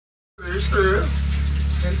cruise through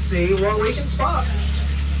and see what we can spot.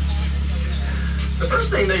 The first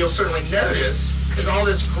thing that you'll certainly notice is all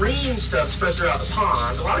this green stuff spread throughout the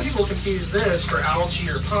pond. A lot of people confuse this for algae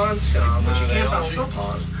or pond scum, which you can't find on some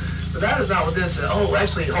ponds. But that is not what this is. Oh,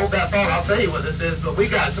 actually, hold that thought. I'll tell you what this is. But we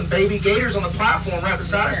got some baby gators on the platform right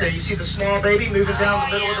beside us there. You see the small baby moving down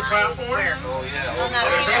the middle of the platform? Oh, yeah.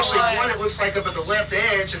 There's actually one that looks like up at the left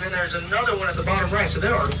edge, and then there's another one at the bottom right. So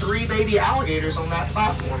there are 3 baby alligators on that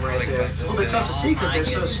platform right there. It's a little bit tough to see because they're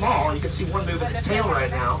so small. You can see one moving its tail right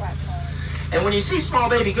now. And when you see small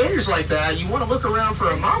baby gators like that, you want to look around for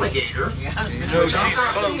a mama gator. I'm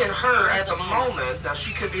not seeing her at the moment. Now,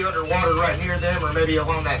 she could be underwater right near them or maybe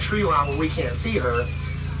along that tree line where we can't see her.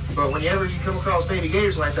 But whenever you come across baby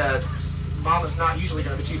gators like that, mama's not usually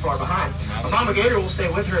going to be too far behind. A mama gator will stay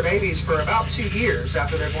with her babies for about 2 years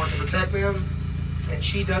after they're born to protect them. And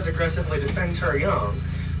she does aggressively defend her young.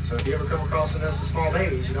 So if you ever come across a nest of small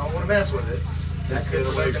babies, you don't want to mess with it. That could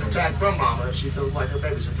be an attack from mama if she feels like her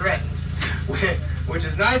babies are threatened. Which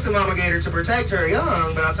is nice of mama gator to protect her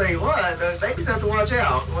young, but I'll tell you what, those babies have to watch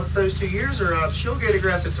out. Once those 2 years are up, she'll get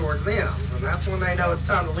aggressive towards them, and that's when they know it's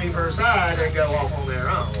time to leave her side and go off on their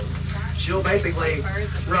own. She'll basically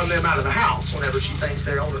run them out of the house whenever she thinks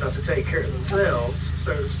they're old enough to take care of themselves,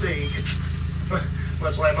 so to speak.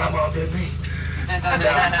 Much like my mom did me.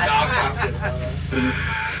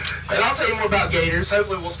 And I'll tell you more about gators.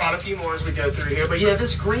 Hopefully we'll spot a few more as we go through here. But yeah,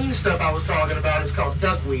 this green stuff I was talking about is called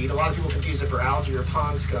duckweed. A lot of people confuse it for algae or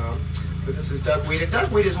pond scum. But this is duckweed. And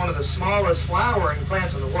duckweed is one of the smallest flowering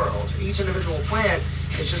plants in the world. Each individual plant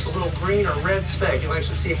is just a little green or red speck. You'll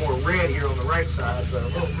actually see more red here on the right side. But a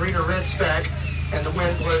little green or red speck. And the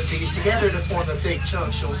wind blows these together to form the thick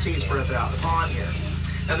chunks you'll see spread throughout the pond here.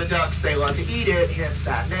 And the ducks, they love to eat it, hence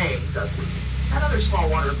that name, duckweed. And other small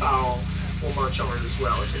waterfowl will munch on it as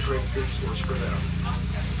well. It's a great food source for them.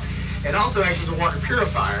 It also acts as a water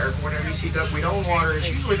purifier. Whenever you see duckweed on water, it's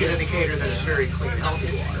usually a good indicator that it's very clean,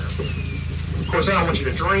 healthy water. Of course, I don't want you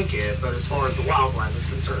to drink it, but as far as the wildlife is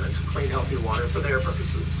concerned, it's clean, healthy water for their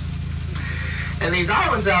purposes. And these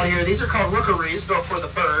islands out here, these are called rookeries, built for the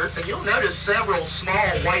birds. And you'll notice several small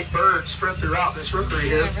white birds spread throughout this rookery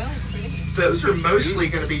here. Those are mostly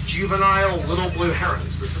going to be juvenile little blue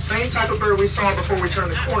herons. It's the same type of bird we saw before we turned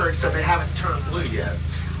the corner, except they haven't turned blue yet.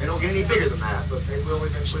 They don't get any bigger than that, but they will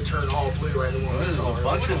eventually turn all blue right away. There's a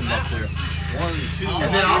bunch of them up there. 1, 2,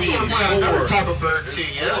 and then also want to point out another type of bird to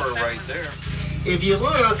you. 4 right there. If you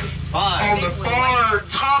look 5 on the far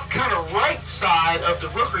top kind of right side of the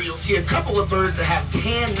rookery, you'll see a couple of birds that have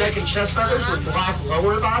tan neck and chest feathers with black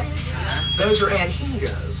lower bodies. Those are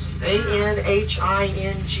anhingas. A-N-H-I-N-G-A,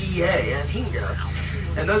 anhinga.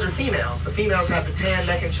 And those are females. The females have the tan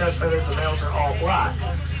neck and chest feathers, the males are all black.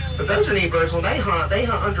 But those are neat birds. When they hunt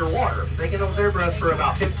underwater. They can hold their breath for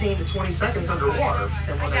about 15 to 20 seconds underwater.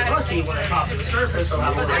 And when they're lucky, when they pop to the surface, they'll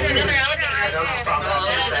have a little There's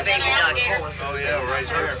Oh yeah, right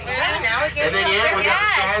there. And then yeah, we got the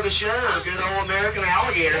star of the show, good old American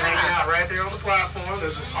alligator hanging out right there on the platform.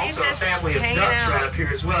 There's also a family of ducks right up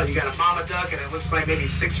here as well. You got a mama duck, and it looks like maybe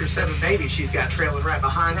 6 or 7 babies she's got trailing right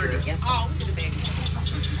behind her.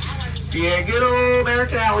 Yeah, good old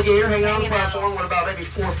American alligator hanging on the platform. What about maybe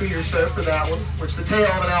 4 feet or so for that one? Which the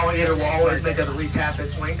tail of an alligator will always make up at least half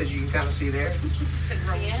its length, as you can kind of see there.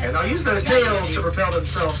 And they'll use those tails to propel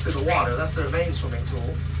themselves through the water. That's their main swimming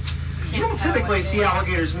tool. You don't typically see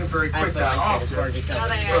alligators move very quick that often.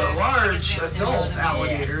 But large adult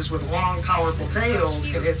alligators with long, powerful tails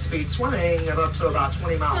can hit speed swimming of up to about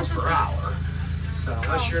 20 miles per hour. So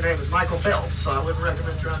unless your name is Michael Phelps, so I wouldn't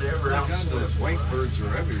recommend trying to ever outswim. Those white birds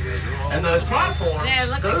are everywhere. And those platforms,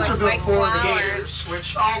 those are built for the gators,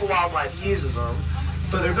 which all the wildlife uses them.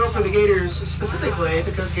 But they're built for the gators specifically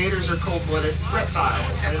because gators are cold-blooded reptiles.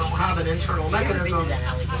 And they don't have an internal mechanism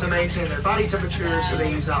to maintain their body temperature, so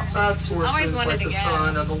they use outside sources like the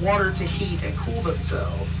sun and the water to heat and cool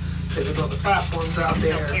themselves. So they built the platforms out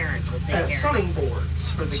there as sunning boards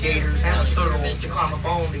for the gators and the turtles to climb a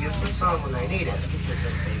bone to get some sun when they need it.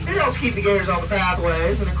 It helps keep the gators off the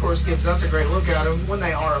pathways, and of course gives us a great look at them when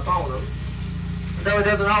they are up on them. Though it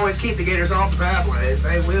doesn't always keep the gators off the pathways,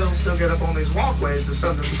 they will still get up on these walkways to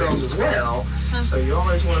sun themselves as well. So you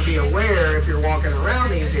always want to be aware if you're walking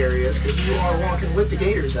around these areas, because you are walking with the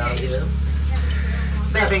gators out here.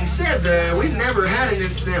 That being said, we've never had an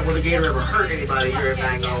incident where the gator ever hurt anybody here at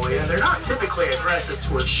Magnolia. They're not typically aggressive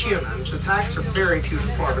towards humans. Attacks are very few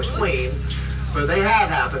and far between, but they have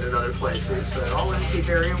happened in other places, so always be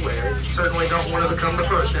very aware. You certainly don't want to become the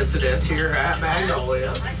first incident here at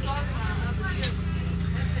Magnolia.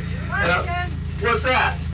 What's that?